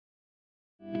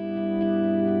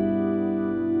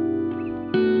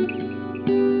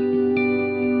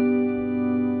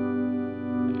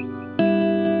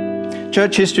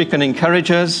Church history can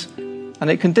encourage us and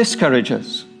it can discourage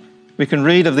us. We can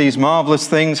read of these marvelous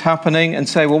things happening and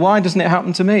say, well, why doesn't it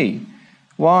happen to me?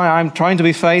 Why? I'm trying to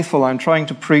be faithful. I'm trying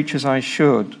to preach as I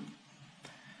should.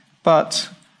 But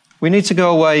we need to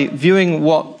go away viewing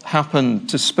what happened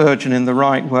to Spurgeon in the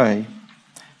right way,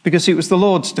 because it was the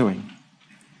Lord's doing.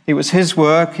 It was his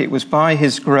work. It was by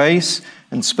his grace,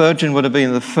 and Spurgeon would have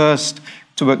been the first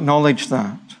to acknowledge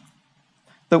that.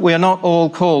 That we are not all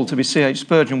called to be C H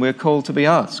Spurgeon. We're called to be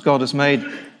us. God has made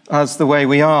us the way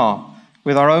we are,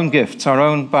 with our own gifts, our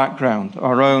own background,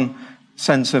 our own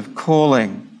sense of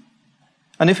calling.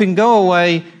 And if we can go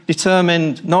away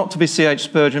determined not to be C H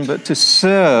Spurgeon, but to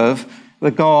serve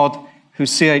the God who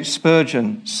C H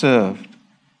Spurgeon served,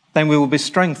 then we will be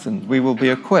strengthened, we will be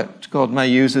equipped. God may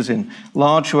use us in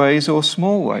large ways or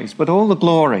small ways, but all the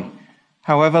glory,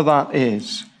 however that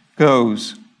is,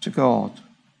 goes to God.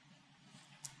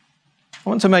 I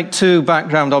want to make two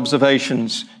background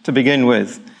observations to begin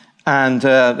with, and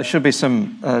there should be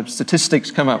some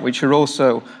statistics come up which are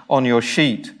also on your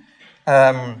sheet.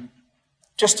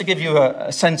 Just to give you a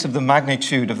sense of the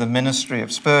magnitude of the ministry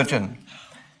of Spurgeon.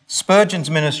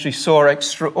 Spurgeon's ministry saw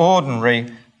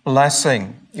extraordinary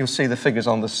blessing. You'll see the figures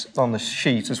on the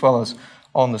sheet as well as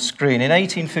on the screen. In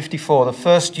 1854, the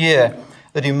first year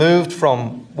that he moved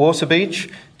from Waterbeach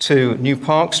to New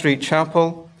Park Street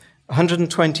Chapel,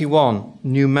 121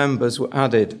 new members were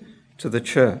added to the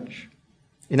church.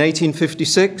 In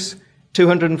 1856,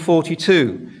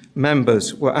 242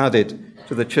 members were added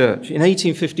to the church. In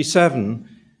 1857,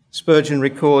 Spurgeon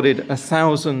recorded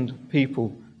 1,000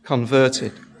 people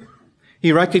converted.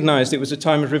 He recognized it was a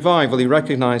time of revival. He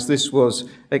recognized this was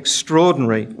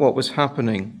extraordinary, what was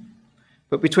happening.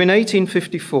 But between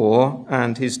 1854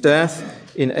 and his death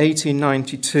in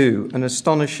 1892, an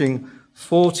astonishing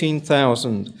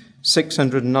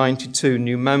 14,692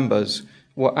 new members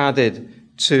were added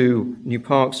to New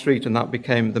Park Street, and that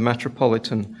became the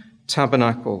Metropolitan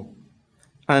Tabernacle.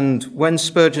 And when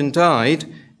Spurgeon died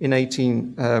in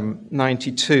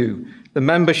 1892, the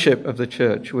membership of the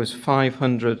church was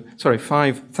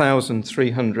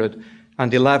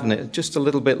 5,311, just a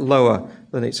little bit lower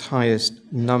than its highest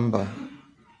number.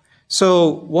 So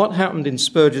what happened in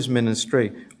Spurgeon's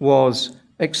ministry was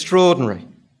extraordinary.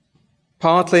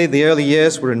 Partly the early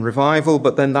years were in revival,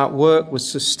 but then that work was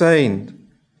sustained.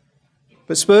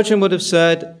 But Spurgeon would have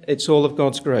said, it's all of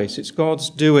God's grace. It's God's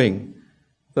doing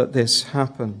that this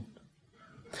happened.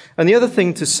 And the other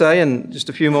thing to say, and just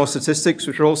a few more statistics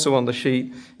which are also on the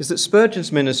sheet, is that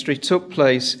Spurgeon's ministry took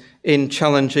place in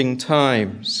challenging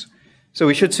times. So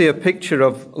we should see a picture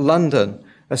of London,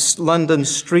 a London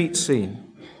street scene.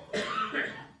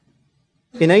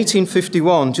 In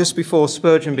 1851, just before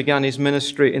Spurgeon began his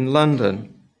ministry in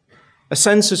London, a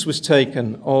census was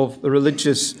taken of the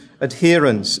religious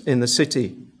adherents in the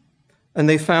city, and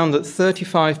they found that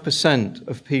 35%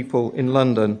 of people in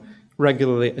London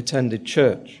regularly attended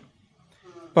church.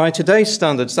 By today's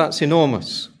standards, that's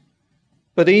enormous.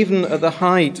 But even at the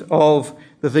height of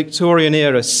the Victorian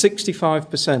era,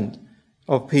 65%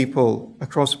 of people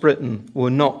across Britain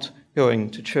were not going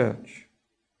to church.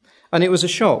 And it was a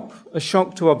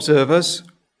shock to observers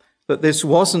that this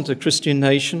wasn't a Christian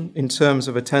nation in terms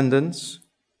of attendance.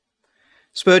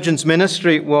 Spurgeon's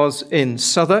ministry was in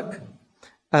Southwark,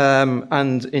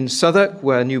 and in Southwark,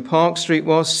 where New Park Street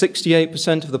was,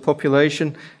 68% of the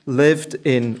population lived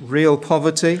in real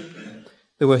poverty.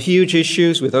 There were huge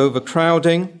issues with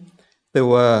overcrowding. There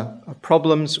were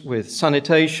problems with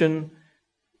sanitation,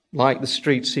 like the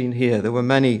street scene here. There were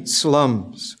many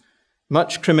slums,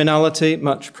 much criminality,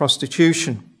 much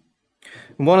prostitution.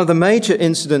 And one of the major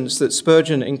incidents that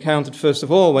Spurgeon encountered, first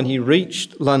of all, when he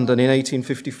reached London in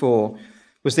 1854,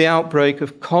 was the outbreak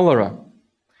of cholera.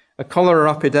 A cholera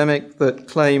epidemic that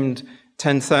claimed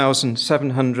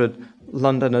 10,700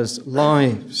 Londoners'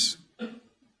 lives.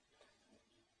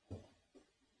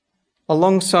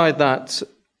 Alongside that,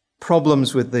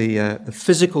 problems with the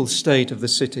physical state of the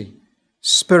city.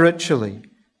 Spiritually,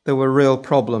 there were real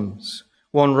problems.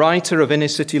 One writer of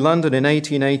inner-city London in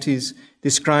 1880s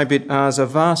described it as a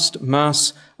vast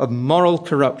mass of moral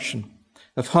corruption,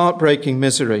 of heartbreaking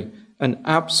misery, and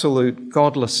absolute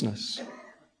godlessness.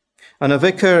 And a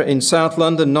vicar in South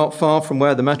London, not far from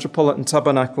where the Metropolitan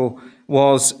Tabernacle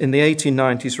was in the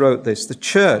 1890s, wrote this: "The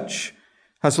church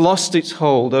has lost its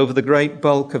hold over the great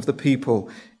bulk of the people,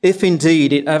 if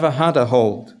indeed it ever had a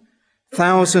hold.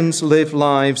 Thousands live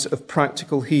lives of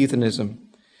practical heathenism.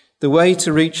 The way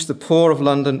to reach the poor of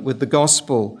London with the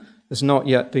gospel has not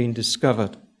yet been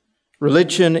discovered.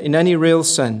 Religion, in any real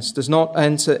sense, does not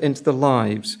enter into the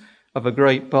lives of a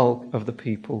great bulk of the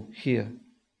people here."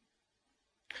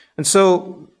 And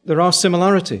so there are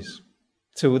similarities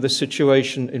to the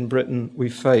situation in Britain we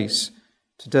face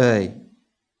today.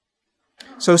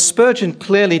 So Spurgeon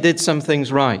clearly did some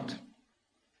things right.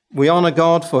 We honour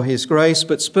God for his grace,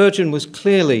 but Spurgeon was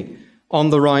clearly on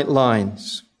the right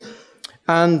lines.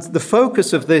 And the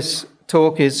focus of this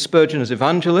talk is Spurgeon as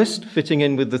evangelist, fitting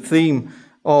in with the theme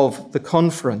of the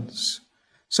conference.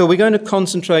 So we're going to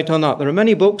concentrate on that. There are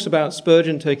many books about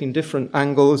Spurgeon taking different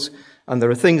angles, and there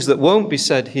are things that won't be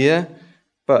said here,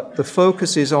 but the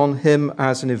focus is on him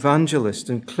as an evangelist,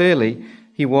 and clearly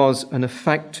he was an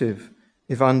effective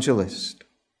evangelist.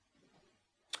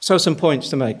 So some points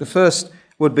to make. The first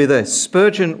would be this.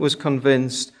 Spurgeon was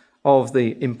convinced of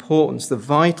the importance, the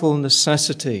vital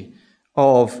necessity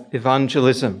of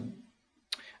evangelism.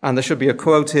 And there should be a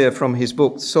quote here from his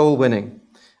book, Soul Winning,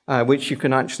 which you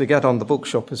can actually get on the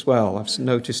bookshop as well. I've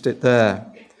noticed it there.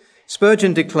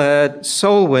 Spurgeon declared,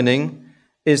 soul winning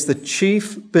is the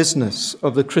chief business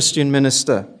of the Christian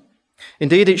minister.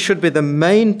 Indeed, it should be the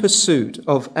main pursuit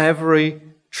of every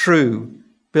true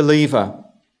believer.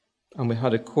 And we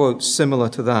had a quote similar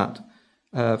to that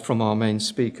from our main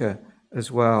speaker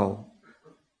as well.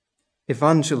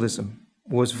 Evangelism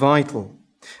was vital.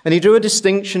 And he drew a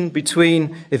distinction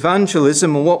between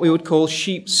evangelism and what we would call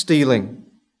sheep stealing,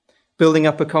 building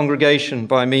up a congregation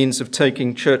by means of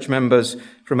taking church members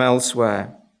from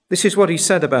elsewhere. This is what he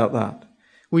said about that.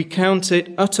 We count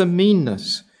it utter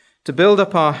meanness to build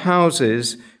up our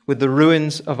houses with the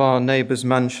ruins of our neighbours'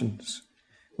 mansions.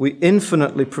 We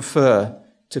infinitely prefer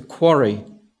to quarry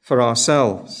for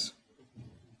ourselves.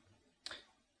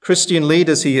 Christian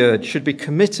leaders, he urged, should be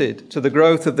committed to the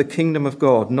growth of the kingdom of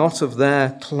God, not of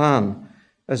their clan,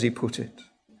 as he put it.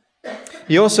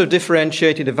 He also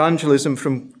differentiated evangelism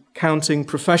from counting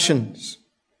professions.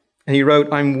 And he wrote,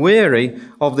 I'm weary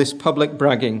of this public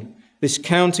bragging, this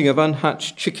counting of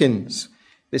unhatched chickens,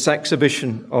 this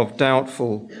exhibition of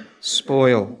doubtful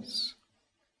spoils.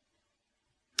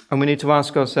 And we need to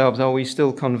ask ourselves, are we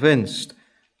still convinced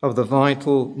of the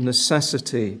vital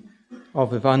necessity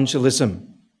of evangelism?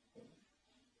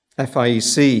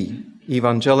 FIEC,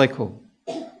 evangelical.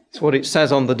 It's what it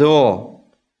says on the door.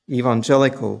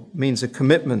 Evangelical means a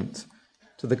commitment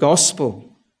to the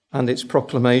gospel and its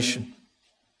proclamation.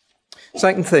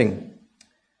 Second thing,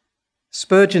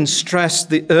 Spurgeon stressed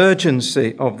the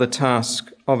urgency of the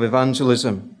task of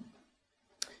evangelism.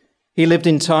 He lived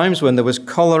in times when there was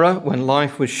cholera, when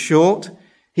life was short.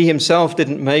 He himself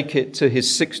didn't make it to his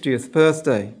 60th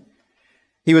birthday.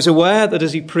 He was aware that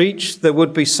as he preached, there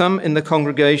would be some in the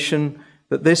congregation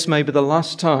that this may be the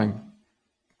last time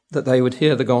that they would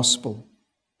hear the gospel.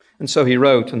 And so he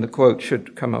wrote, and the quote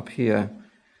should come up here,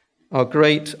 our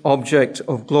great object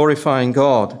of glorifying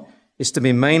God is to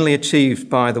be mainly achieved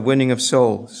by the winning of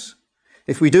souls.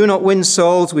 If we do not win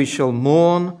souls, we shall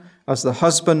mourn as the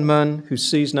husbandman who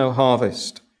sees no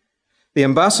harvest. The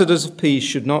ambassadors of peace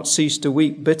should not cease to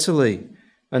weep bitterly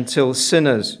until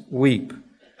sinners weep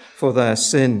for their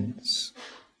sins.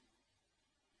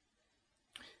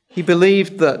 He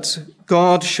believed that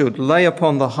God should lay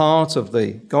upon the heart of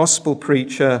the gospel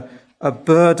preacher a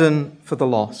burden for the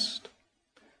lost,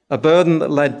 a burden that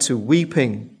led to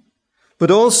weeping, but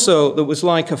also that was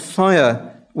like a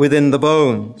fire within the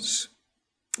bones.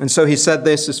 And so he said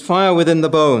this, as fire within the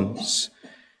bones,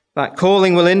 that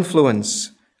calling will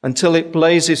influence until it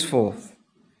blazes forth.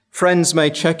 Friends may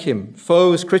check him,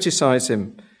 foes criticize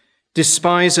him,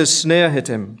 despisers sneer at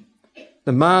him.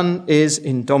 The man is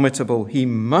indomitable. He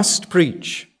must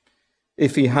preach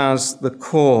if he has the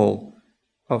call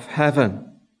of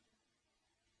heaven.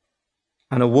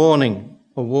 And a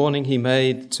warning he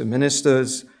made to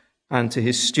ministers and to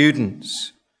his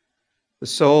students. The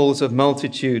souls of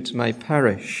multitudes may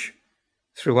perish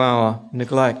through our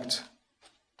neglect.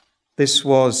 This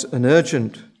was an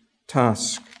urgent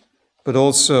task, but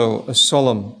also a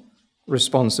solemn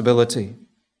responsibility.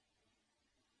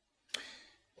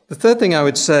 The third thing I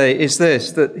would say is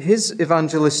this, that his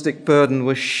evangelistic burden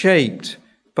was shaped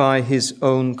by his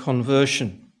own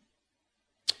conversion.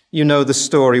 You know the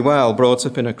story well. Brought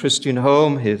up in a Christian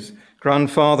home, his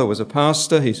grandfather was a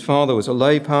pastor, his father was a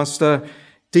lay pastor,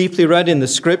 deeply read in the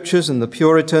scriptures and the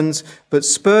Puritans, but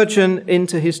Spurgeon,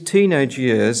 into his teenage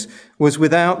years, was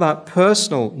without that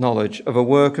personal knowledge of a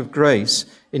work of grace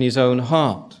in his own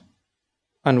heart,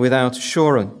 and without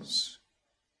assurance.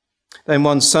 Then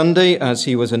one Sunday, as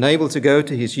he was unable to go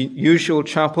to his usual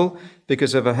chapel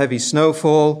because of a heavy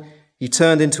snowfall, he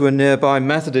turned into a nearby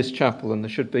Methodist chapel, and there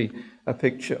should be a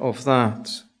picture of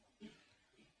that.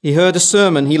 He heard a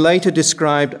sermon he later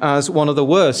described as one of the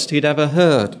worst he'd ever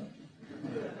heard.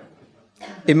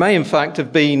 It may, in fact,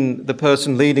 have been the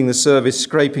person leading the service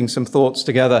scraping some thoughts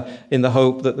together in the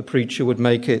hope that the preacher would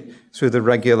make it through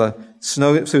the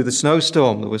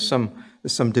snowstorm. There was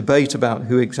some debate about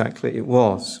who exactly it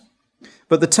was.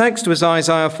 But the text was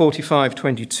Isaiah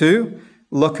 45:22.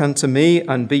 Look unto me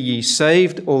and be ye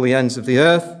saved, all the ends of the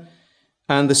earth.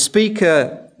 And the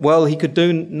speaker, well, he could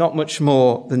do not much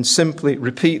more than simply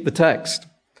repeat the text.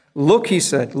 Look, he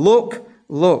said, look,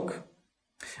 look.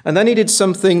 And then he did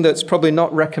something that's probably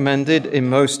not recommended in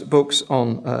most books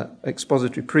on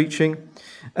expository preaching.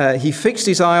 He fixed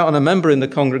his eye on a member in the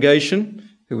congregation,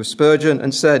 who was Spurgeon,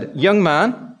 and said, young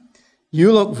man,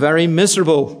 you look very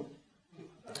miserable.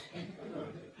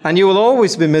 And you will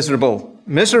always be miserable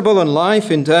in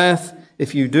life, in death,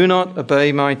 if you do not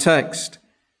obey my text.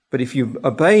 But if you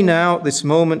obey now, this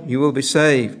moment, you will be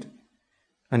saved.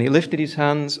 And he lifted his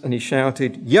hands and he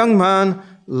shouted, young man,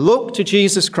 look to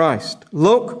Jesus Christ.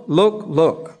 Look, look,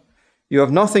 look. You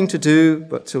have nothing to do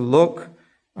but to look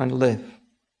and live.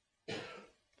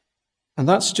 And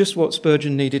that's just what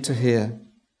Spurgeon needed to hear.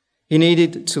 He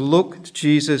needed to look to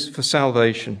Jesus for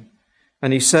salvation.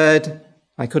 And he said,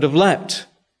 I could have leapt.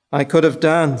 I could have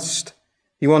danced.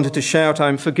 He wanted to shout,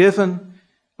 I'm forgiven.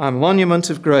 I'm a monument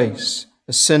of grace,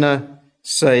 a sinner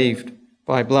saved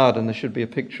by blood. And there should be a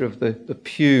picture of the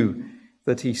pew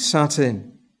that he sat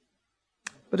in.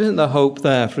 But isn't there hope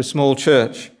there for a small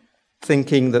church,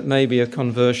 thinking that maybe a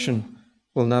conversion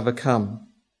will never come?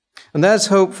 And there's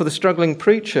hope for the struggling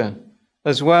preacher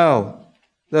as well.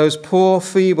 Those poor,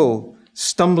 feeble,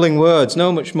 stumbling words,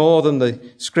 no much more than the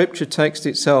scripture text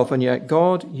itself, and yet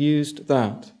God used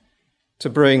that to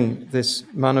bring this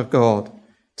man of God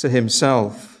to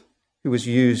himself, who was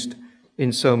used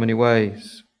in so many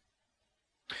ways.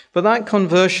 But that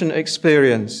conversion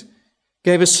experience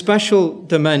gave a special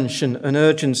dimension and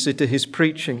urgency to his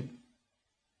preaching.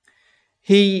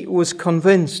 He was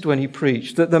convinced when he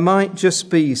preached that there might just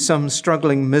be some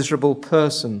struggling, miserable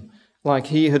person like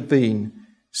he had been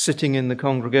sitting in the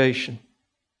congregation.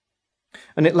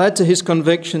 And it led to his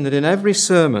conviction that in every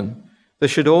sermon there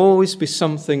should always be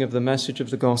something of the message of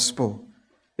the gospel,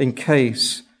 in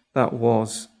case that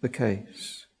was the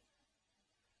case.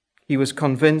 He was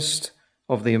convinced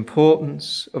of the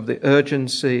importance, of the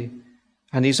urgency,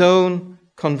 and his own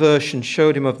conversion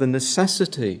showed him of the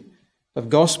necessity of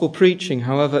gospel preaching,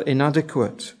 however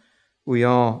inadequate we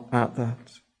are at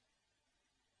that.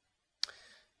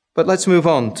 But let's move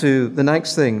on to the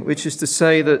next thing, which is to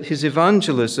say that his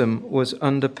evangelism was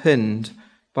underpinned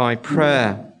by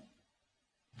prayer.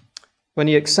 When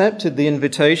he accepted the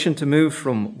invitation to move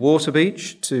from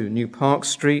Waterbeach to New Park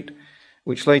Street,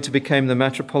 which later became the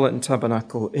Metropolitan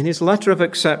Tabernacle, in his letter of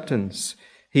acceptance,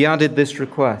 he added this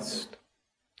request.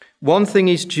 One thing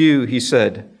is due, he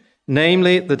said,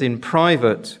 namely that in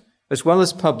private as well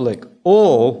as public,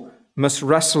 all must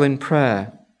wrestle in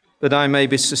prayer, that I may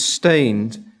be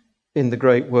sustained in the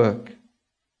great work.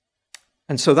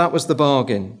 And so that was the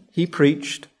bargain. He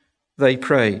preached, they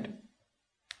prayed.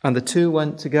 And the two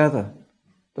went together.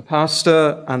 The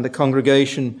pastor and the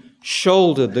congregation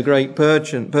shouldered the great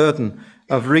burden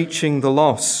of reaching the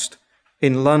lost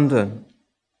in London.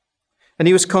 And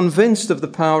he was convinced of the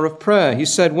power of prayer. He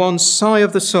said, one sigh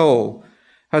of the soul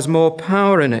has more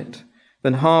power in it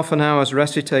than half an hour's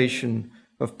recitation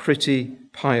of pretty,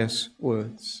 pious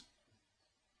words.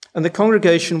 And the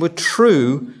congregation were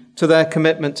true to their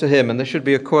commitment to him. And there should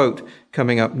be a quote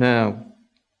coming up now.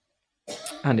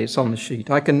 And it's on the sheet.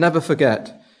 I can never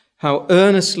forget how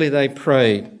earnestly they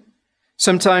prayed.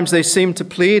 Sometimes they seemed to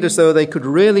plead as though they could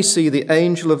really see the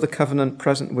angel of the covenant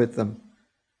present with them.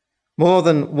 More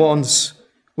than once,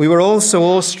 we were all so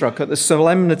awestruck at the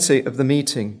solemnity of the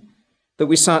meeting that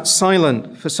we sat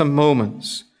silent for some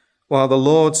moments while the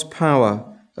Lord's power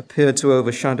appeared to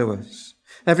overshadow us.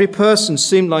 Every person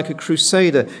seemed like a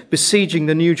crusader besieging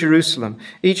the New Jerusalem.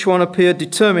 Each one appeared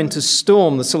determined to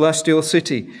storm the celestial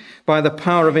city by the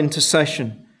power of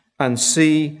intercession and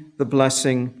see the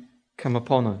blessing come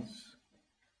upon us.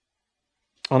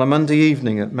 On a Monday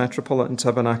evening at Metropolitan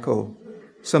Tabernacle,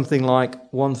 something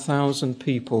like 1,000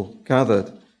 people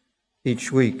gathered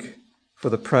each week for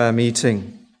the prayer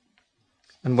meeting.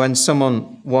 And when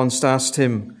someone once asked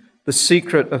him the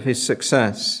secret of his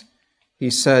success, he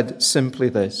said simply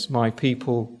this, my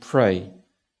people pray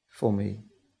for me.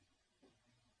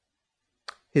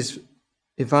 His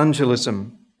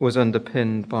evangelism was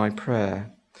underpinned by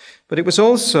prayer, but it was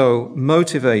also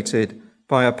motivated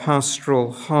by a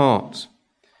pastoral heart.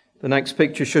 The next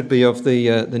picture should be of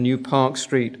the New Park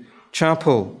Street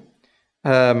Chapel,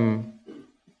 down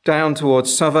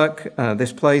towards Southwark,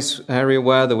 this area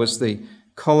where there was the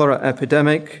cholera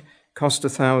epidemic cost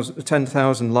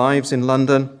 10,000 lives in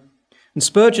London. And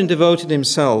Spurgeon devoted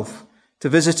himself to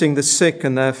visiting the sick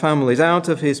and their families out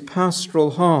of his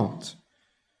pastoral heart.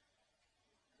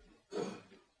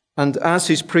 And as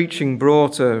his preaching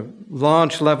brought a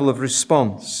large level of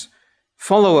response,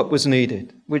 follow-up was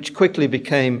needed, which quickly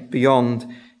became beyond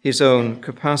his own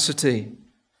capacity.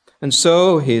 And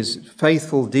so his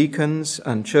faithful deacons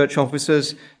and church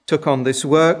officers took on this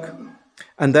work,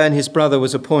 and then his brother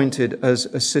was appointed as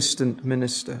assistant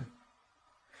minister.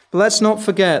 But let's not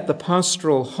forget the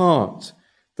pastoral heart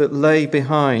that lay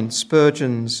behind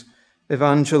Spurgeon's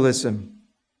evangelism.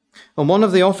 And one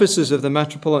of the officers of the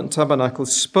Metropolitan Tabernacle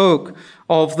spoke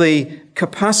of the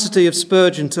capacity of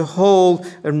Spurgeon to hold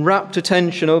and rapt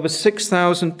attention over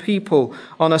 6,000 people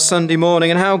on a Sunday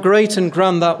morning, and how great and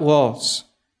grand that was.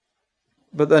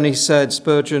 But then he said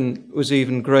Spurgeon was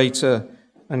even greater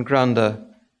and grander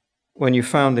when you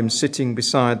found him sitting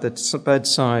beside the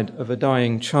bedside of a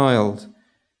dying child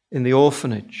in the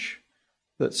orphanage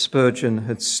that Spurgeon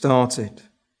had started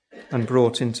and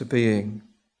brought into being.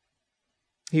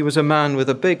 He was a man with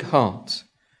a big heart,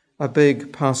 a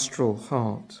big pastoral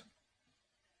heart.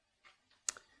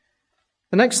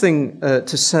 The next thing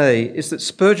to say is that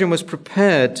Spurgeon was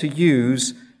prepared to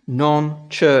use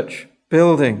non-church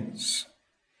buildings.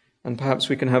 And perhaps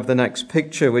we can have the next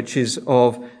picture, which is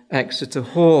of Exeter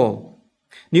Hall.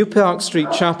 New Park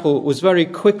Street Chapel was very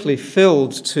quickly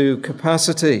filled to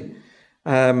capacity,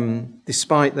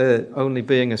 despite there only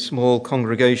being a small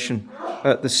congregation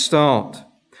at the start.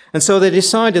 And so they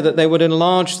decided that they would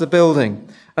enlarge the building,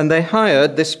 and they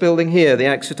hired this building here, the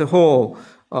Exeter Hall,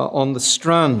 on the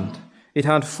Strand. It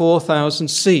had 4,000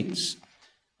 seats,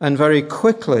 and very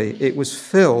quickly it was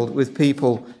filled with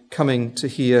people coming to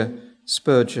hear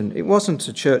Spurgeon. It wasn't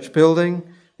a church building.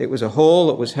 It was a hall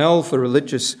that was held for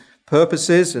religious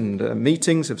purposes and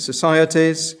meetings of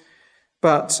societies.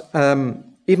 But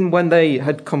even when they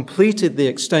had completed the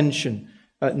extension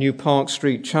at New Park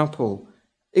Street Chapel,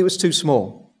 it was too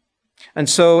small. And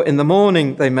so in the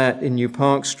morning they met in New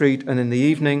Park Street, and in the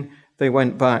evening they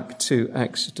went back to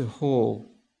Exeter Hall.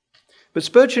 But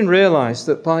Spurgeon realized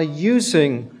that by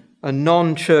using a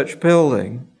non-church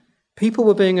building, people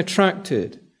were being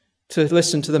attracted to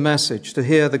listen to the message, to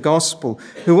hear the gospel,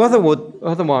 who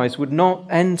otherwise would not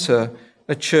enter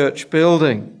a church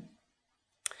building.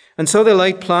 And so they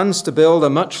laid plans to build a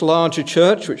much larger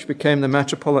church, which became the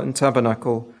Metropolitan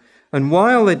Tabernacle. And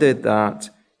while they did that,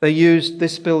 they used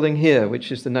this building here,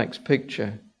 which is the next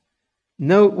picture.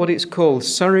 Note what it's called,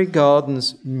 Surrey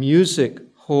Gardens Music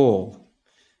Hall.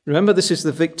 Remember, this is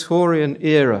the Victorian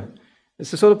era.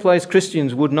 It's the sort of place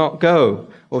Christians would not go,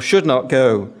 or should not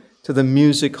go, to the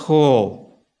music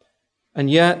hall. And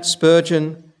yet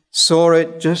Spurgeon saw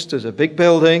it just as a big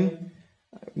building,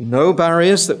 no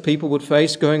barriers that people would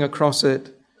face going across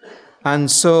it. And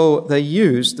so they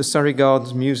used the Surrey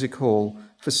Gardens Music Hall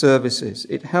for services.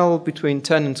 It held between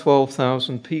 10 and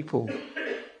 12,000 people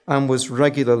and was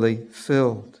regularly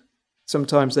filled.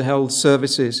 Sometimes they held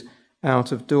services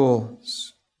out of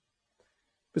doors.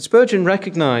 But Spurgeon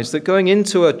recognized that going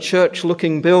into a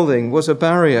church-looking building was a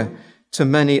barrier to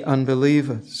many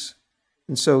unbelievers.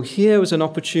 And so here was an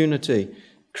opportunity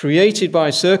created by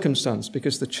circumstance,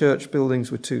 because the church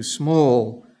buildings were too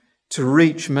small, to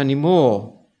reach many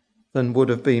more than would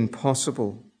have been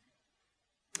possible.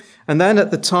 And then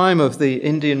at the time of the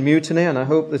Indian Mutiny, and I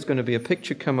hope there's going to be a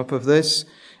picture come up of this,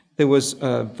 there was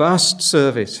a vast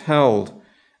service held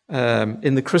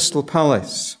in the Crystal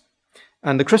Palace.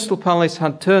 And the Crystal Palace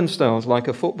had turnstiles like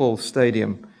a football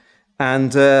stadium.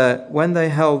 And when they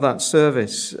held that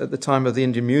service at the time of the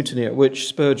Indian Mutiny, at which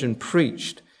Spurgeon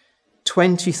preached,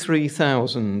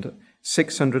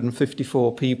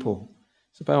 23,654 people,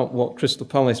 it's about what Crystal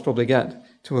Palace probably get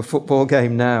to a football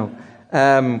game now,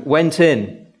 went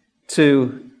in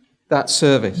to that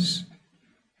service.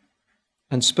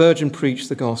 And Spurgeon preached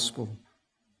the gospel.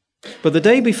 But the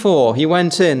day before, he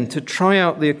went in to try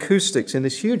out the acoustics in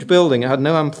this huge building. It had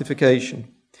no amplification.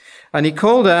 And he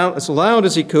called out as loud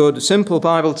as he could a simple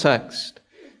Bible text,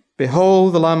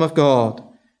 "Behold the Lamb of God,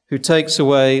 who takes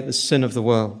away the sin of the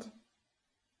world."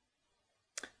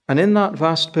 And in that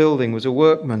vast building was a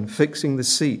workman fixing the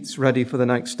seats ready for the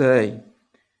next day,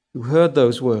 who heard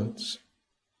those words.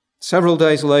 Several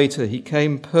days later, he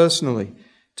came personally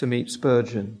to meet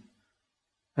Spurgeon,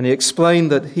 and he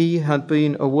explained that he had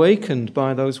been awakened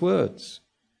by those words,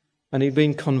 and he'd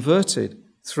been converted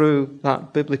through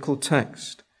that biblical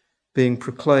text being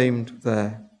proclaimed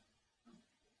there.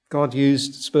 God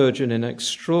used Spurgeon in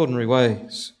extraordinary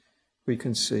ways, we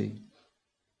can see.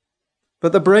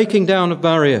 But the breaking down of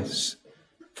barriers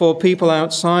for people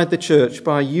outside the church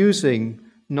by using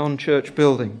non-church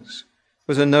buildings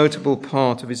was a notable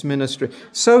part of his ministry.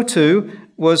 So too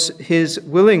was his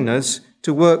willingness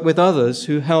to work with others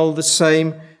who held the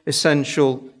same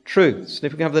essential truths. And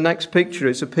if we can have the next picture,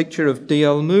 it's a picture of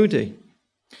D.L. Moody.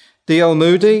 D.L.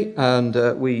 Moody, and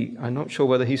I'm not sure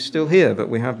whether he's still here, but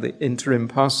we have the interim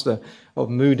pastor of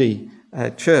Moody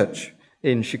Church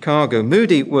in Chicago.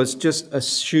 Moody was just a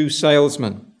shoe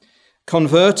salesman,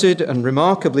 converted and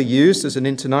remarkably used as an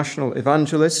international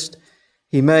evangelist.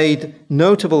 He made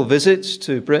notable visits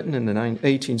to Britain in the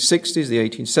 1860s, the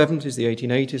 1870s, the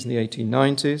 1880s, and the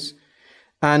 1890s.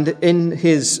 And in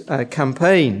his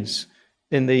campaigns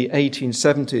in the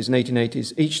 1870s and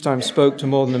 1880s, each time spoke to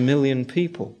more than 1 million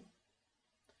people.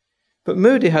 But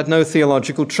Moody had no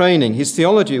theological training. His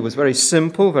theology was very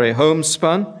simple, very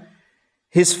homespun.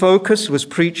 His focus was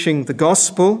preaching the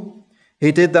gospel.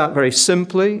 He did that very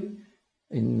simply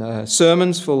in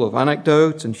sermons full of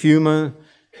anecdote and humor,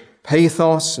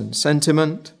 pathos and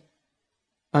sentiment.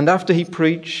 And after he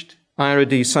preached, Ira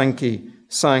D. Sankey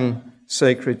sang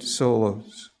sacred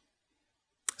solos.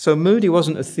 So Moody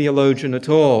wasn't a theologian at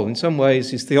all. In some ways,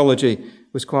 his theology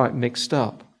was quite mixed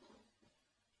up.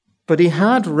 But he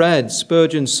had read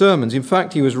Spurgeon's sermons. In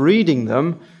fact, he was reading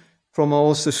them from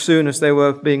almost as soon as they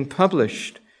were being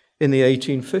published in the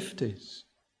 1850s.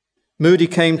 Moody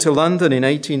came to London in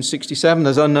 1867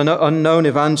 as an unknown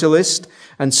evangelist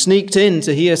and sneaked in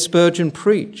to hear Spurgeon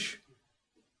preach.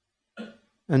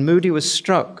 And Moody was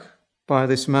struck by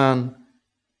this man.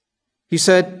 He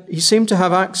said he seemed to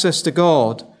have access to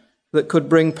God that could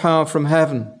bring power from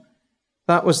heaven.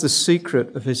 That was the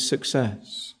secret of his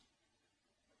success.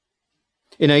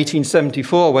 In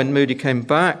 1874, when Moody came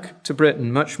back to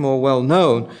Britain, much more well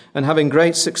known and having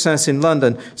great success in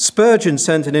London, Spurgeon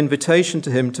sent an invitation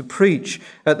to him to preach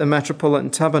at the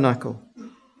Metropolitan Tabernacle.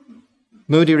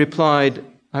 Moody replied,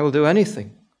 "I will do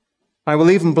anything. I will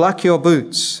even black your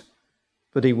boots."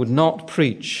 But he would not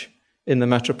preach in the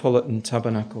Metropolitan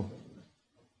Tabernacle.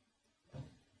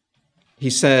 He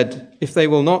said, "If they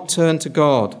will not turn to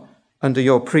God under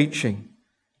your preaching,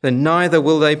 then neither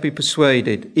will they be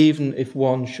persuaded, even if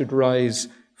one should rise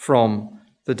from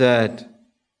the dead."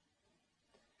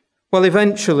 Well,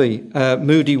 eventually,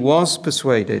 Moody was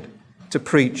persuaded to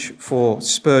preach for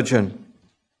Spurgeon.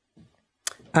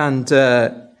 And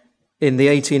in the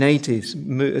 1880s,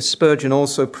 Spurgeon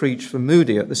also preached for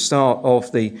Moody at the start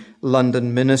of the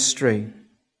London ministry.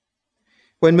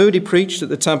 When Moody preached at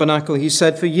the Tabernacle, he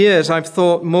said, "For years I've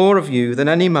thought more of you than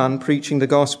any man preaching the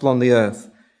gospel on the earth.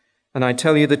 And I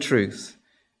tell you the truth,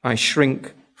 I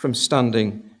shrink from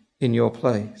standing in your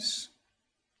place."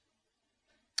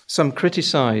 Some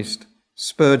criticized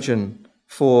Spurgeon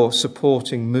for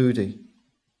supporting Moody.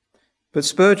 But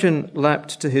Spurgeon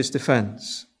leapt to his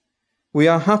defense. "We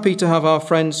are happy to have our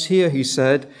friends here," he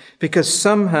said, "because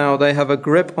somehow they have a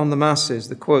grip on the masses,"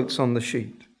 the quotes on the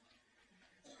sheet.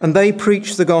 "And they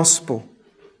preach the gospel.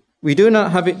 We do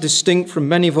not have it distinct from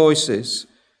many voices,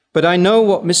 but I know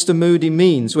what Mr. Moody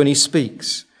means when he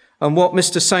speaks and what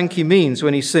Mr. Sankey means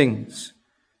when he sings.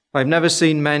 I've never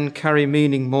seen men carry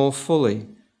meaning more fully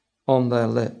on their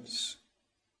lips."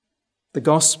 The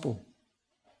gospel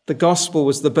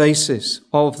was the basis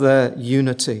of their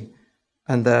unity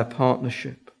and their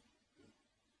partnership.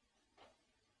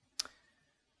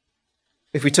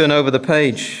 If we turn over the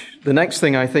page, the next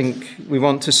thing I think we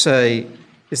want to say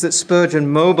is that Spurgeon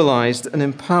mobilized and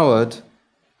empowered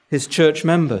his church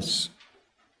members.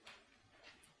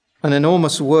 An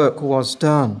enormous work was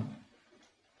done.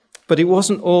 But it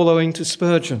wasn't all owing to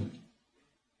Spurgeon.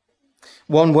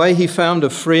 One way he found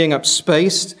of freeing up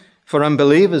space for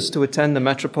unbelievers to attend the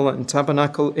Metropolitan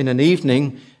Tabernacle in an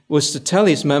evening was to tell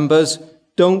his members,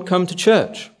 "Don't come to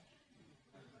church."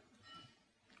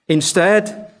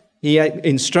 Instead, he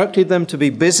instructed them to be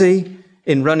busy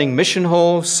in running mission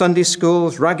halls, Sunday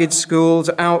schools, ragged schools,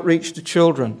 outreach to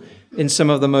children in some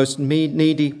of the most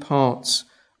needy parts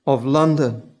of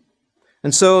London.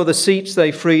 And so the seats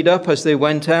they freed up as they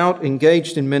went out,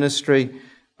 engaged in ministry,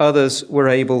 others were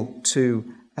able to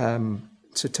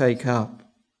take up.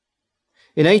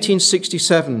 In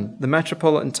 1867, the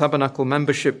Metropolitan Tabernacle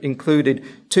membership included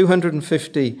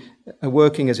 250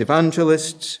 working as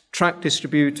evangelists, tract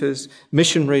distributors,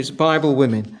 missionaries, Bible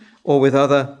women, or with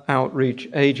other outreach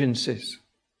agencies.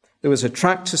 There was a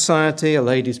tract society, a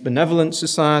ladies' benevolent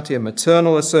society, a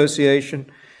maternal association.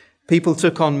 People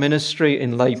took on ministry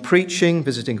in lay preaching,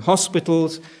 visiting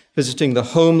hospitals, visiting the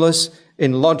homeless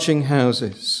in lodging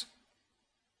houses.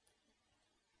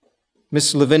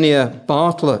 Miss Lavinia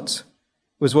Bartlett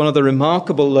was one of the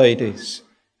remarkable ladies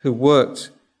who worked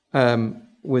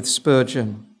with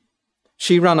Spurgeon.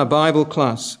 She ran a Bible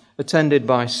class attended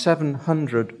by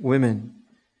 700 women.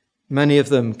 Many of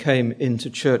them came into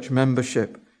church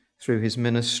membership through his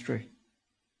ministry.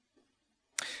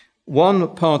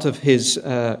 One part of his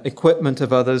equipment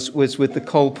of others was with the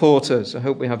Cole Porters. I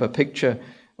hope we have a picture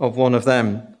of one of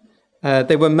them.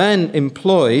 They were men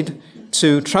employed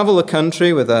to travel the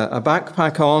country with a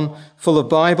backpack on, full of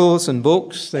Bibles and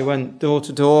books. They went door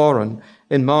to door and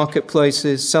in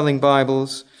marketplaces, selling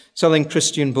Bibles, selling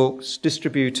Christian books,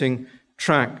 distributing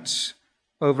tracts.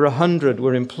 Over 100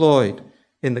 were employed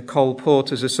in the Cole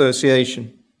Porters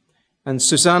Association. And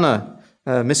Susanna,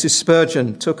 Mrs.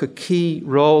 Spurgeon, took a key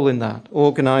role in that,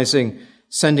 organising,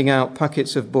 sending out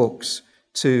packets of books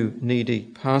to needy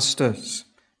pastors.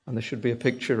 And there should be a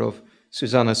picture of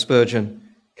Susanna Spurgeon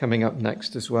coming up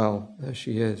next as well. There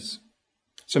she is.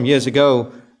 Some years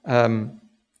ago,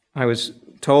 I was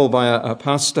told by a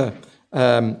pastor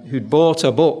who'd bought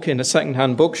a book in a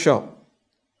second-hand bookshop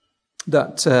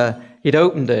that he'd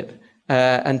opened it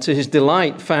and to his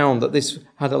delight found that this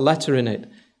had a letter in it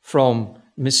from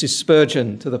Mrs.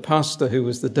 Spurgeon to the pastor who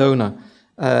was the donor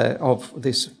of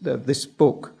this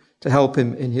book to help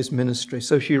him in his ministry.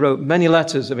 So she wrote many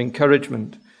letters of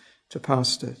encouragement to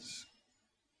pastors.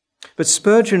 But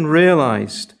Spurgeon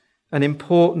realized an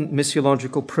important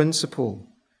missiological principle,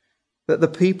 that the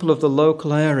people of the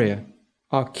local area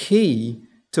are key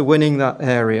to winning that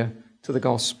area to the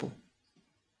gospel.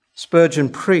 Spurgeon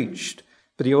preached,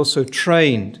 but he also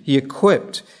trained, he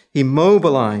equipped, he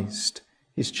mobilized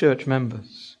his church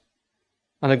members.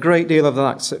 And a great deal of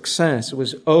that success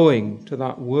was owing to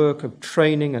that work of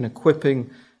training and equipping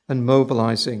and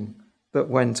mobilizing that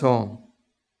went on.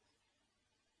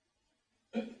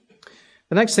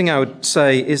 The next thing I would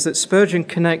say is that Spurgeon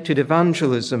connected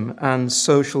evangelism and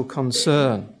social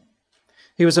concern.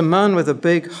 He was a man with a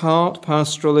big heart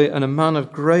pastorally and a man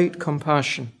of great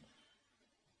compassion.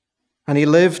 And he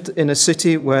lived in a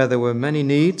city where there were many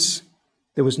needs.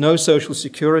 There was no social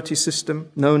security system,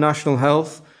 no national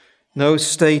health, no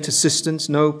state assistance,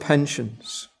 no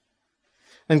pensions.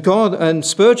 And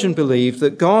Spurgeon believed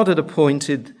that God had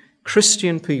appointed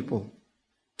Christian people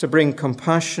to bring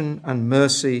compassion and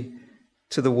mercy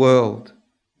to the world.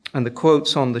 And the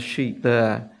quote's on the sheet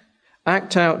there.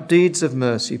 Act out deeds of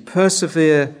mercy,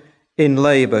 persevere in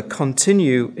labor,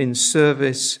 continue in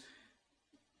service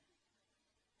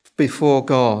before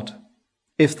God.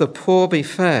 If the poor be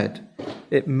fed,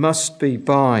 it must be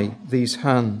by these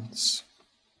hands.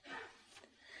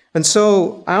 And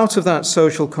so out of that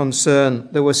social concern,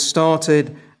 there was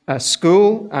started a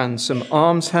school and some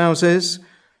almshouses,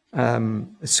 a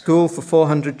school for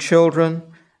 400 children.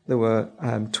 There were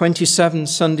 27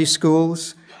 Sunday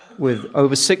schools with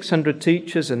over 600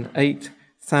 teachers and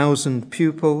 8,000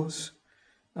 pupils.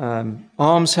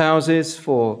 Almshouses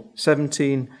for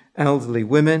 17 elderly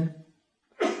women.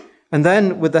 And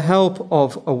then, with the help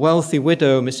of a wealthy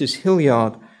widow, Mrs.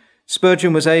 Hilliard,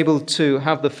 Spurgeon was able to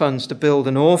have the funds to build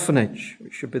an orphanage,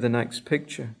 which should be the next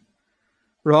picture.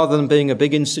 Rather than being a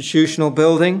big institutional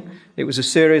building, it was a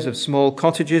series of small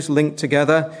cottages linked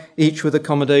together, each with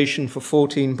accommodation for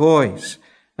 14 boys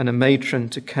and a matron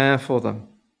to care for them.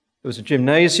 There was a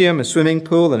gymnasium, a swimming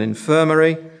pool, an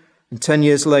infirmary, and 10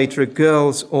 years later a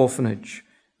girls' orphanage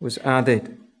was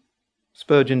added.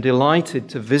 Spurgeon delighted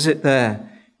to visit there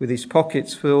with his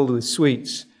pockets filled with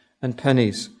sweets and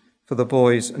pennies for the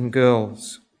boys and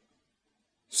girls.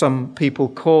 Some people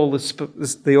call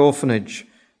the orphanage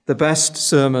the best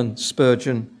sermon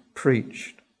Spurgeon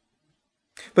preached.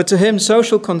 But to him,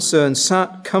 social concern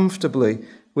sat comfortably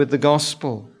with the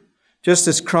gospel. Just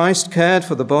as Christ cared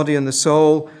for the body and the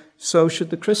soul, so should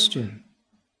the Christian.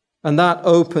 And that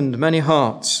opened many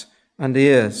hearts and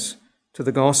ears to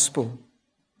the gospel.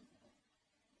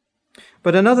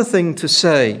 But another thing to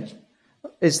say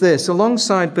is this: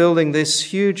 alongside building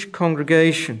this huge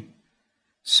congregation,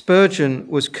 Spurgeon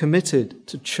was committed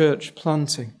to church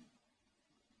planting.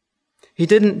 He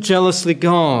didn't jealously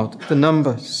guard the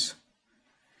numbers.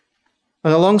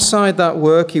 And alongside that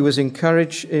work, he was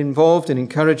involved in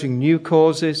encouraging new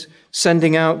causes,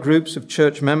 sending out groups of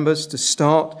church members to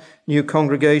start new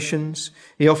congregations.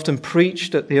 He often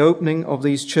preached at the opening of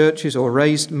these churches or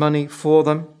raised money for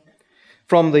them.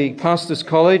 From the pastor's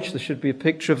college, there should be a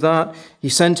picture of that, he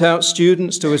sent out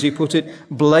students to, as he put it,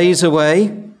 blaze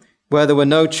away where there were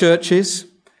no churches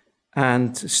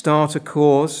and start a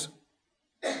cause.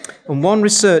 And one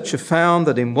researcher found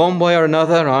that in one way or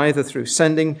another, either through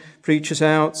sending preachers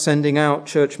out, sending out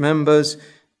church members,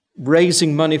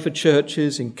 raising money for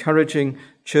churches, encouraging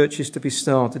churches to be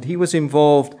started, he was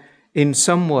involved in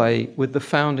some way with the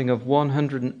founding of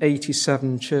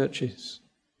 187 churches.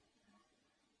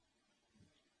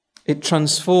 It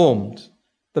transformed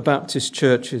the Baptist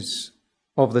churches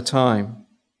of the time.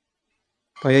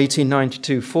 By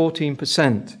 1892,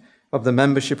 14% of the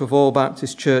membership of all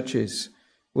Baptist churches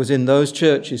was in those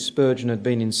churches Spurgeon had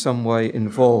been in some way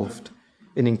involved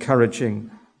in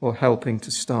encouraging or helping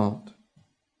to start.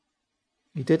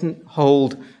 He didn't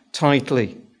hold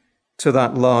tightly to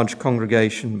that large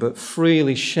congregation, but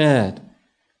freely shared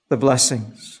the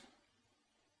blessings.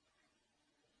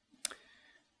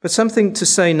 But something to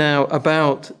say now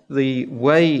about the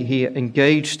way he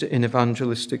engaged in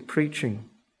evangelistic preaching.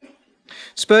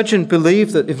 Spurgeon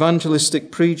believed that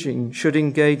evangelistic preaching should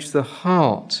engage the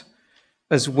heart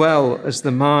as well as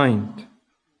the mind.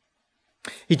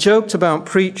 He joked about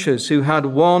preachers who had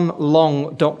one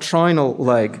long doctrinal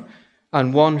leg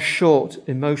and one short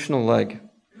emotional leg.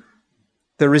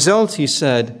 The result, he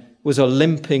said, was a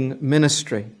limping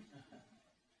ministry.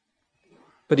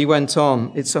 But he went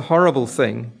on, it's a horrible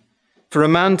thing for a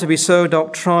man to be so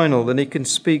doctrinal that he can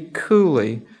speak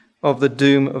coolly of the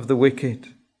doom of the wicked.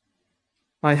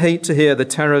 I hate to hear the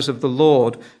terrors of the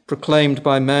Lord proclaimed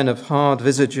by men of hard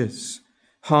visages,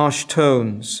 harsh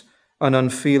tones, and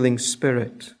unfeeling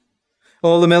spirit.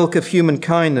 All the milk of human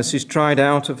kindness is dried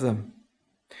out of them.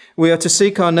 We are to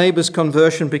seek our neighbour's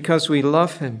conversion because we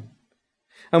love him,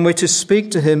 and we're to speak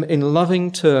to him in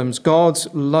loving terms, God's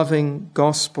loving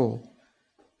gospel,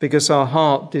 because our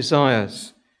heart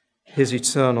desires his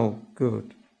eternal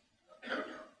good.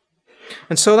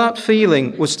 And so that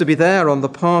feeling was to be there on the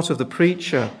part of the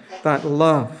preacher, that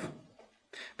love.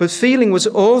 But feeling was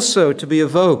also to be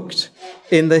evoked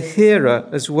in the hearer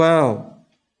as well.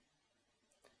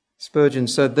 Spurgeon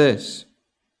said this,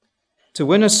 to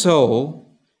win a soul,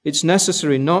 it's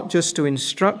necessary not just to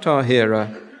instruct our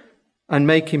hearer and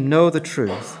make him know the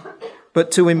truth,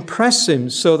 but to impress him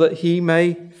so that he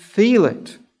may feel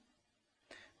it.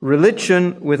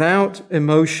 Religion without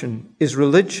emotion is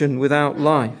religion without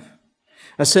life.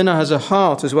 A sinner has a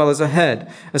heart as well as a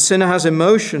head. A sinner has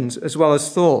emotions as well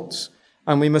as thoughts,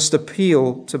 and we must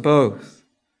appeal to both.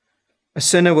 A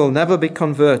sinner will never be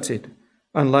converted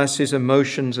unless his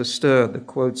emotions are stirred, the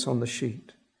quotes on the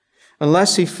sheet.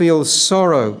 Unless he feels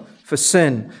sorrow for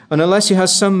sin, and unless he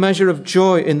has some measure of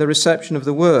joy in the reception of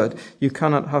the word, you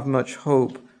cannot have much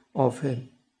hope of him.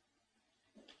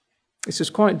 This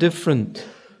is quite different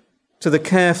to the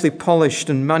carefully polished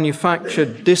and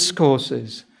manufactured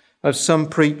discourses of some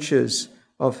preachers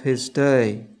of his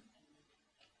day.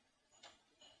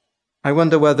 I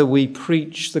wonder whether we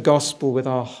preach the gospel with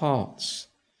our hearts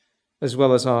as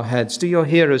well as our heads. Do your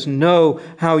hearers know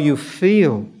how you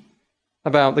feel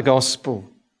about the gospel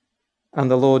and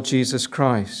the Lord Jesus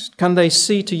Christ? Can they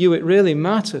see to you it really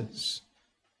matters?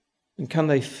 And can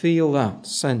they feel that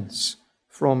sense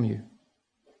from you?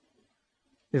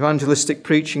 Evangelistic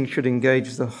preaching should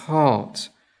engage the heart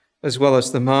as well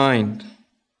as the mind.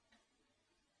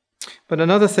 But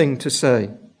another thing to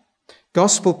say,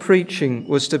 gospel preaching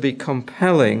was to be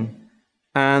compelling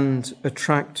and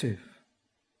attractive.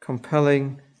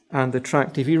 Compelling and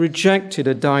attractive. He rejected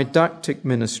a didactic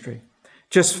ministry,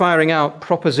 just firing out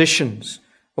propositions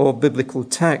or biblical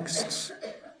texts.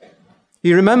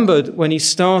 He remembered when he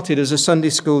started as a Sunday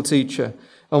school teacher,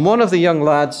 and one of the young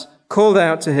lads called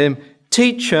out to him,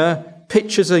 "Teacher,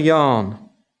 picture's a yarn."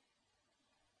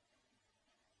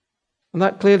 And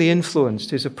that clearly influenced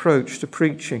his approach to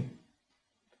preaching.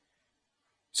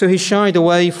 So he shied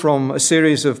away from a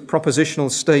series of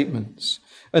propositional statements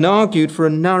and argued for a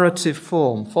narrative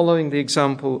form, following the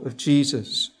example of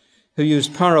Jesus, who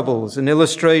used parables and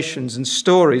illustrations and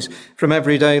stories from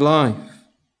everyday life.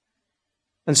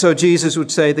 And so Jesus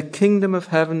would say, the kingdom of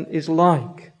heaven is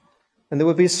like, and there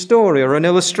would be a story or an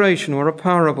illustration or a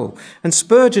parable. And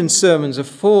Spurgeon's sermons are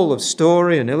full of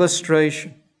story and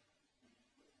illustration.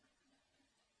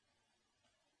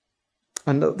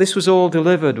 And this was all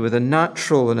delivered with a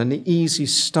natural and an easy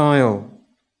style.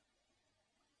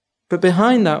 But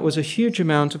behind that was a huge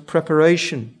amount of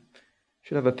preparation. You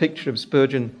should have a picture of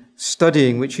Spurgeon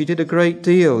studying, which he did a great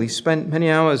deal. He spent many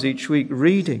hours each week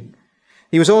reading.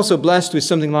 He was also blessed with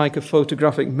something like a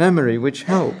photographic memory, which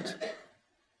helped.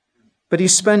 But he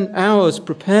spent hours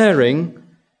preparing,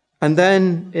 and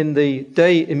then in the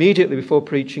day immediately before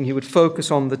preaching, he would focus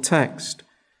on the text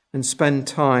and spend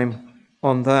time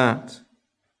on that.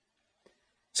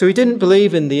 So he didn't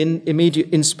believe in the immediate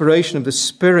inspiration of the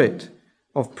spirit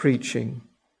of preaching,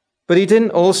 but he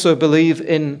didn't also believe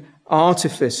in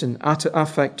artifice and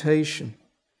affectation.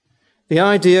 The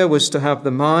idea was to have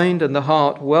the mind and the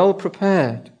heart well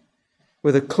prepared,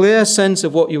 with a clear sense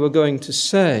of what you were going to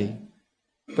say,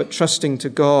 but trusting to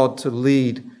God to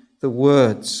lead the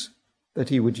words that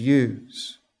he would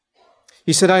use.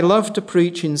 He said, I love to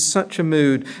preach in such a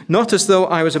mood, not as though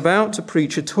I was about to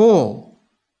preach at all,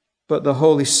 but the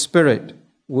Holy Spirit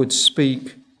would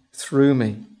speak through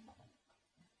me.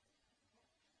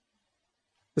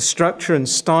 The structure and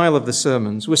style of the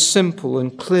sermons was simple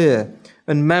and clear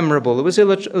and memorable. There was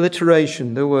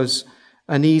alliteration. There was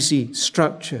an easy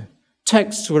structure.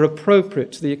 Texts were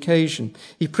appropriate to the occasion.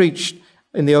 He preached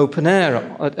in the open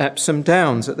air at Epsom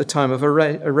Downs at the time of a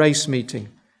race meeting.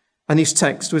 And his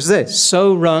text was this: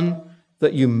 so run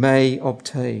that you may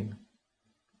obtain.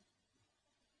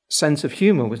 Sense of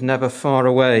humour was never far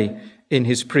away in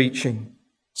his preaching.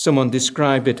 Someone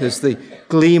described it as the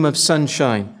gleam of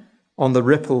sunshine on the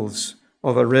ripples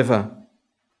of a river.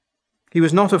 He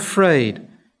was not afraid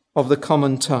of the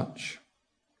common touch.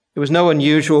 There was no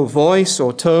unusual voice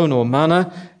or tone or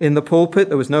manner in the pulpit.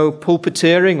 There was no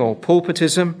pulpiteering or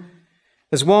pulpitism.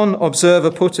 As one observer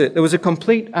put it, there was a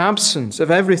complete absence of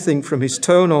everything from his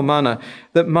tone or manner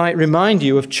that might remind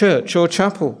you of church or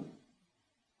chapel.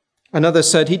 Another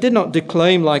said he did not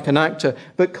declaim like an actor,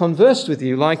 but conversed with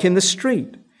you like in the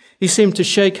street. He seemed to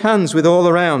shake hands with all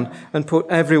around and put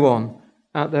everyone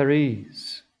at their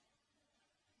ease.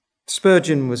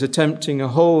 Spurgeon was attempting a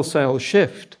wholesale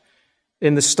shift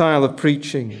in the style of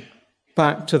preaching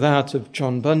back to that of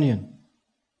John Bunyan.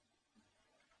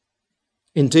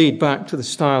 Indeed, back to the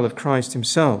style of Christ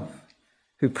himself,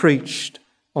 who preached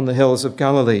on the hills of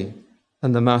Galilee,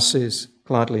 and the masses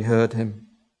gladly heard him.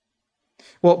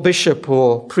 What bishop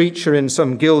or preacher in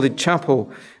some gilded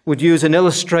chapel would use an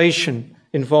illustration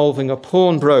involving a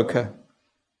pawnbroker?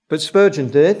 But Spurgeon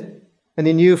did, and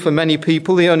he knew for many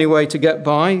people the only way to get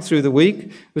by through the week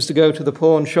was to go to the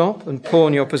pawn shop and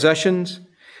pawn your possessions.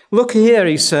 Look here,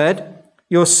 he said,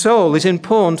 your soul is in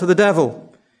pawn to the devil.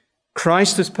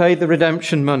 Christ has paid the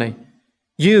redemption money.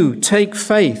 You take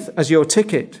faith as your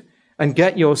ticket and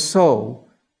get your soul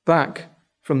back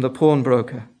from the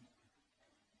pawnbroker.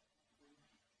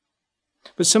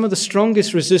 But some of the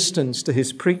strongest resistance to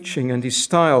his preaching and his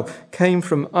style came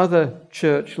from other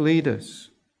church leaders.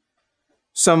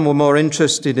 Some were more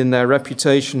interested in their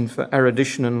reputation for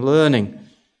erudition and learning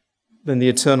than the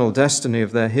eternal destiny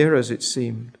of their hearers, it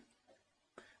seemed.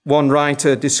 One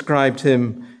writer described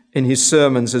him in his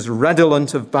sermons as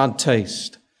redolent of bad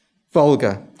taste,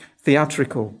 vulgar,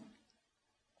 theatrical.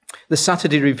 The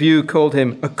Saturday Review called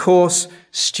him a coarse,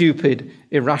 stupid,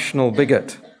 irrational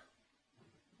bigot.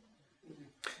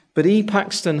 But E.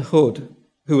 Paxton Hood,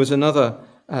 who was another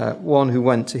one who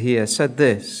went to hear, said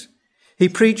this: he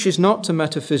preaches not to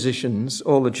metaphysicians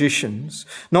or logicians,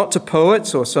 not to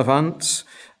poets or savants,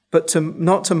 but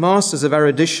not to masters of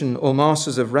erudition or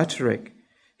masters of rhetoric.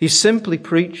 He simply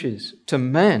preaches to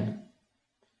men.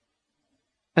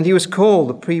 And he was called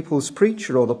the people's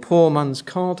preacher or the poor man's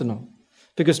cardinal,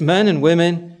 because men and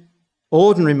women,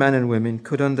 ordinary men and women,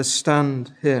 could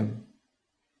understand him.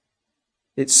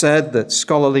 It said that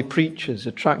scholarly preachers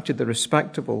attracted the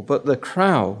respectable, but the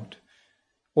crowd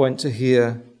went to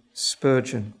hear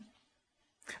Spurgeon.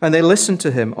 And they listened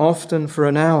to him often for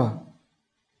an hour,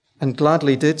 and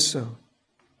gladly did so,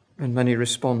 and many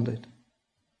responded.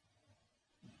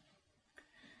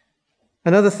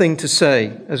 Another thing to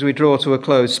say as we draw to a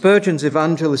close: Spurgeon's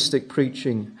evangelistic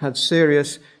preaching had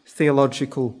serious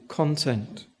theological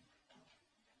content.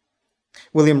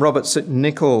 William Robertson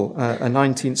Nicoll, a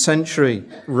 19th century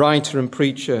writer and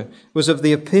preacher, was of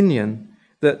the opinion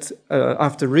that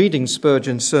after reading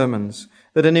Spurgeon's sermons,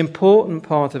 that an important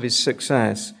part of his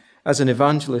success as an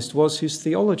evangelist was his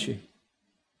theology.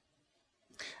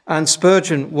 And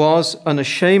Spurgeon was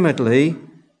unashamedly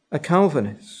a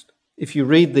Calvinist. If you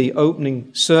read the opening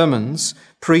sermons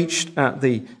preached at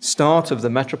the start of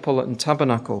the Metropolitan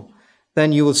Tabernacle,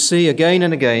 then you will see again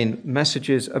and again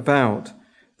messages about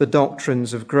the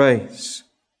doctrines of grace.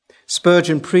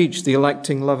 Spurgeon preached the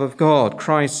electing love of God,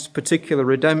 Christ's particular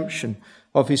redemption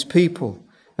of his people,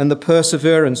 and the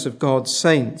perseverance of God's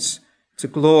saints to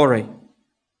glory.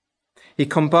 He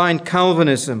combined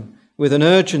Calvinism with an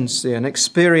urgency, an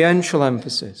experiential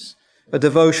emphasis, a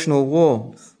devotional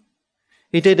warmth.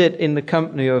 He did it in the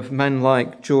company of men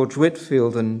like George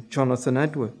Whitefield and Jonathan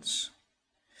Edwards.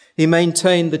 He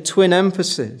maintained the twin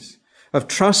emphasis of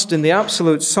trust in the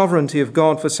absolute sovereignty of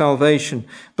God for salvation,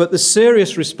 but the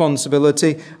serious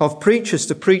responsibility of preachers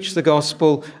to preach the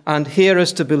gospel and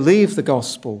hearers to believe the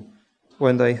gospel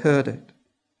when they heard it.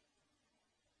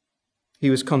 He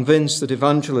was convinced that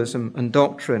evangelism and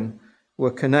doctrine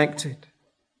were connected.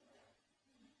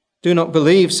 Do not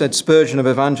believe, said Spurgeon of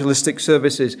evangelistic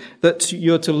services, that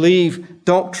you're to leave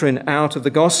doctrine out of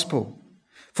the gospel,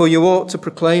 for you ought to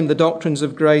proclaim the doctrines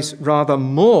of grace rather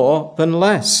more than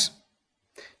less.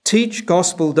 Teach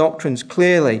gospel doctrines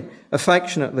clearly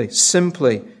affectionately,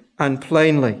 simply, and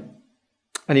plainly.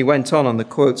 And he went on the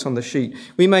quotes on the sheet.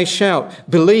 We may shout,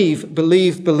 believe,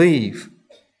 believe, believe.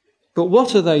 But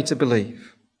what are they to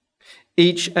believe?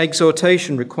 Each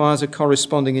exhortation requires a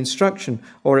corresponding instruction,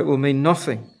 or it will mean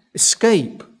nothing.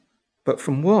 Escape, but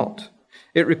from what?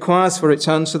 It requires for its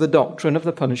answer the doctrine of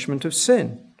the punishment of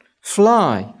sin.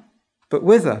 Fly, but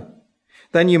whither?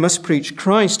 Then you must preach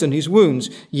Christ and his wounds,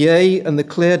 yea, and the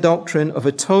clear doctrine of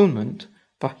atonement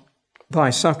by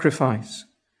sacrifice.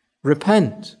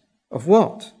 Repent. Of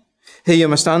what? Here you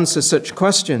must answer such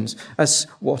questions as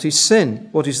what is sin?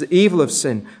 What is the evil of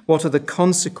sin? What are the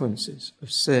consequences of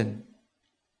sin?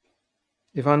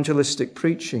 Evangelistic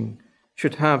preaching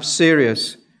should have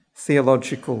serious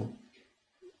theological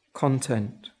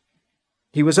content.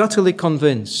 He was utterly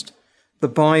convinced the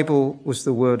Bible was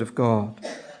the Word of God.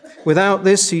 Without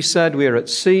this, he said, we are at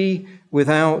sea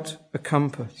without a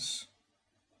compass.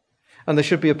 And there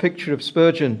should be a picture of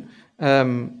Spurgeon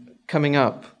coming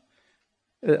up.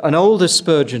 An older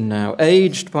Spurgeon now,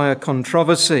 aged by a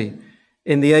controversy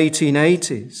in the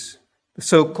 1880s, the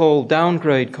so-called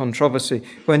downgrade controversy,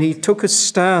 when he took a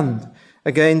stand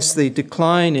against the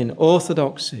decline in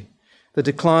orthodoxy, the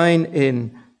decline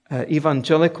in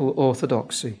evangelical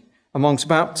orthodoxy amongst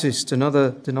Baptists and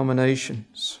other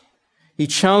denominations. He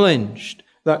challenged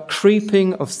that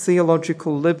creeping of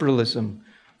theological liberalism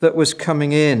that was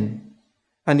coming in,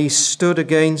 and he stood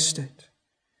against it.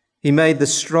 He made the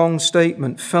strong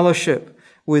statement, fellowship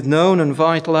with known and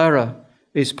vital error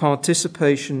is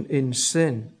participation in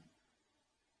sin.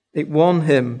 It won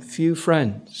him few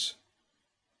friends,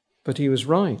 but he was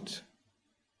right.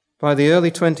 By the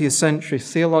early 20th century,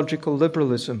 theological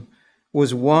liberalism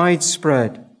was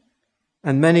widespread,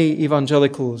 and many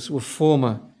evangelicals were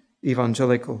former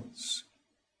evangelicals.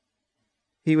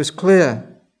 He was clear.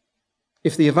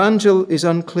 If the evangel is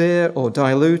unclear or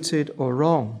diluted or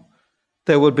wrong,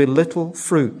 there would be little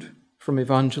fruit from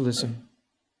evangelism.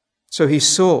 So he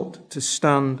sought to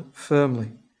stand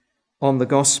firmly on the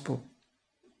gospel.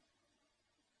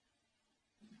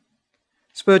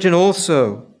 Spurgeon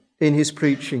also, in his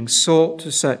preaching, sought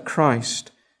to set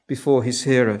Christ before his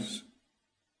hearers.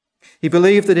 He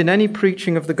believed that in any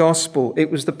preaching of the gospel, it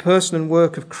was the person and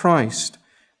work of Christ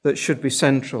that should be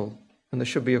central. And there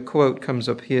should be a quote comes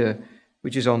up here,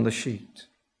 which is on the sheet.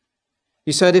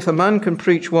 He said, if a man can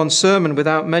preach one sermon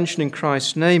without mentioning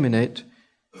Christ's name in it,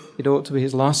 it ought to be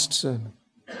his last sermon.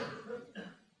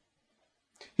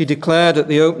 He declared at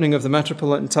the opening of the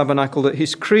Metropolitan Tabernacle that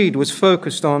his creed was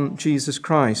focused on Jesus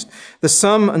Christ, the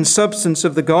sum and substance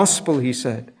of the gospel, he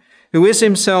said, who is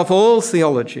himself all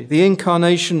theology, the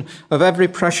incarnation of every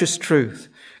precious truth,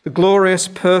 the glorious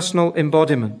personal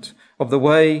embodiment of the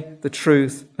way, the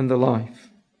truth, and the life.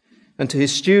 And to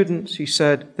his students, he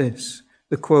said this,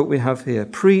 the quote we have here,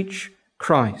 preach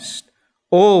Christ,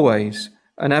 always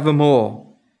and evermore.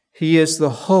 He is the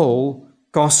whole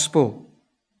gospel.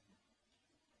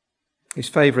 His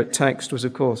favourite text was,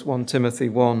 of course, 1 Timothy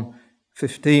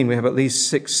 1:15. We have at least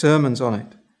 6 sermons on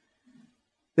it.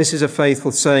 This is a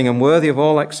faithful saying and worthy of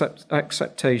all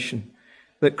acceptation,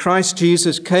 that Christ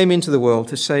Jesus came into the world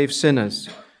to save sinners,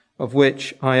 of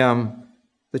which I am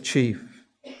the chief.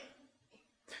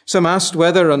 Some asked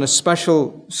whether on a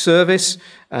special service,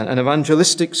 an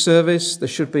evangelistic service, there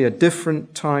should be a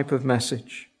different type of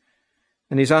message.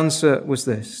 And his answer was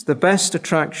this: the best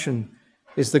attraction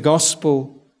is the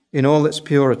gospel in all its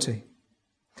purity.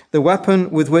 The weapon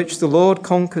with which the Lord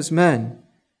conquers men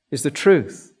is the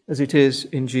truth, as it is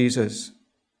in Jesus.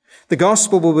 The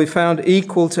gospel will be found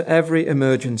equal to every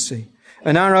emergency,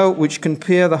 an arrow which can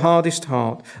pierce the hardest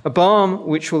heart, a balm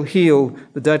which will heal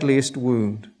the deadliest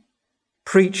wound.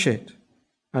 Preach it,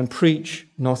 and preach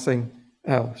nothing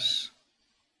else.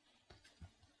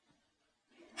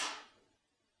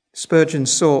 Spurgeon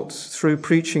sought, through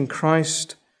preaching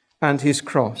Christ and his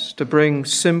cross, to bring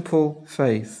simple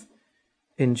faith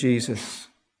in Jesus.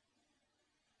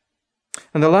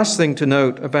 And the last thing to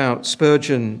note about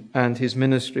Spurgeon and his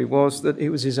ministry was that it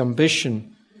was his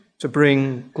ambition to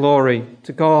bring glory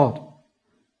to God.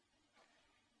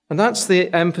 And that's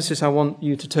the emphasis I want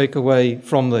you to take away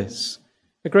from this.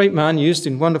 A great man used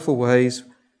in wonderful ways,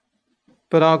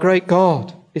 but our great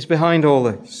God is behind all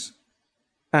this,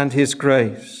 and his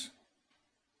grace.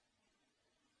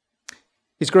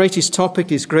 His greatest topic,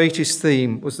 his greatest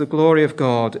theme was the glory of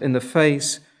God in the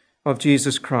face of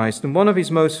Jesus Christ. And one of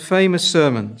his most famous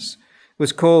sermons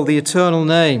was called The Eternal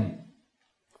Name,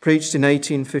 preached in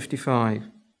 1855.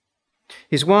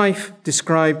 His wife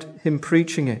described him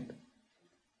preaching it.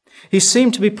 He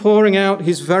seemed to be pouring out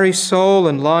his very soul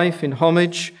and life in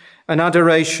homage and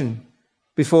adoration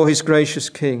before his gracious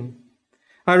King.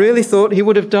 I really thought he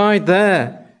would have died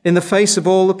there in the face of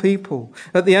all the people.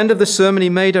 At the end of the sermon, he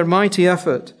made a mighty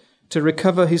effort to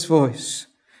recover his voice,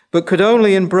 but could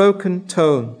only in broken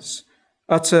tones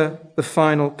utter the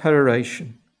final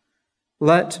peroration.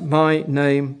 Let my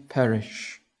name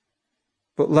perish,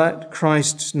 but let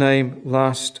Christ's name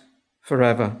last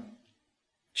forever.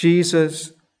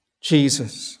 Jesus,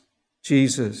 Jesus,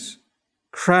 Jesus,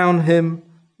 crown him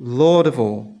Lord of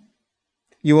all.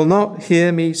 You will not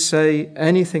hear me say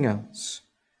anything else.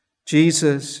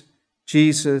 Jesus,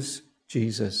 Jesus,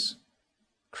 Jesus,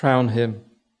 crown him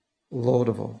Lord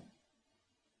of all.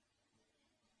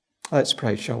 Let's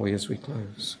pray, shall we, as we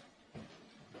close.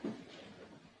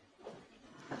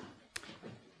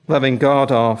 Loving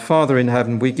God, our Father in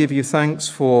heaven, we give you thanks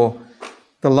for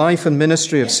the life and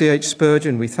ministry of C H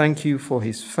Spurgeon. We thank you for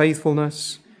his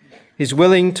faithfulness, his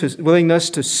willingness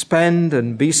to spend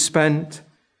and be spent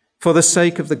for the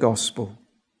sake of the gospel.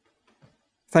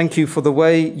 Thank you for the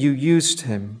way you used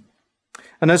him.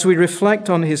 And as we reflect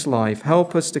on his life,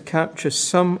 help us to capture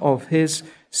some of his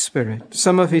spirit,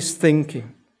 some of his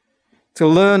thinking, to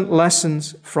learn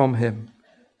lessons from him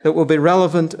that will be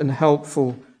relevant and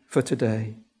helpful for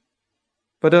today.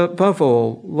 But above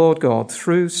all, Lord God,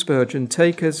 through Spurgeon,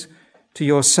 take us to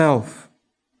yourself,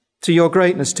 to your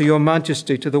greatness, to your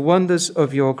majesty, to the wonders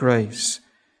of your grace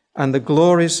and the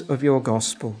glories of your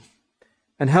gospel.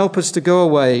 And help us to go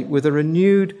away with a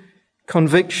renewed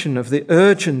conviction of the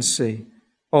urgency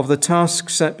of the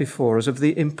task set before us, of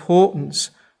the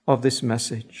importance of this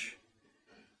message,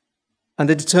 and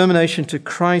the determination to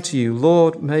cry to you,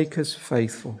 Lord, make us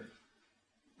faithful,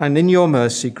 and in your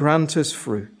mercy grant us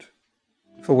fruit.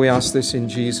 For we ask this in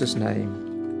Jesus'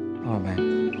 name.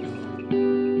 Amen.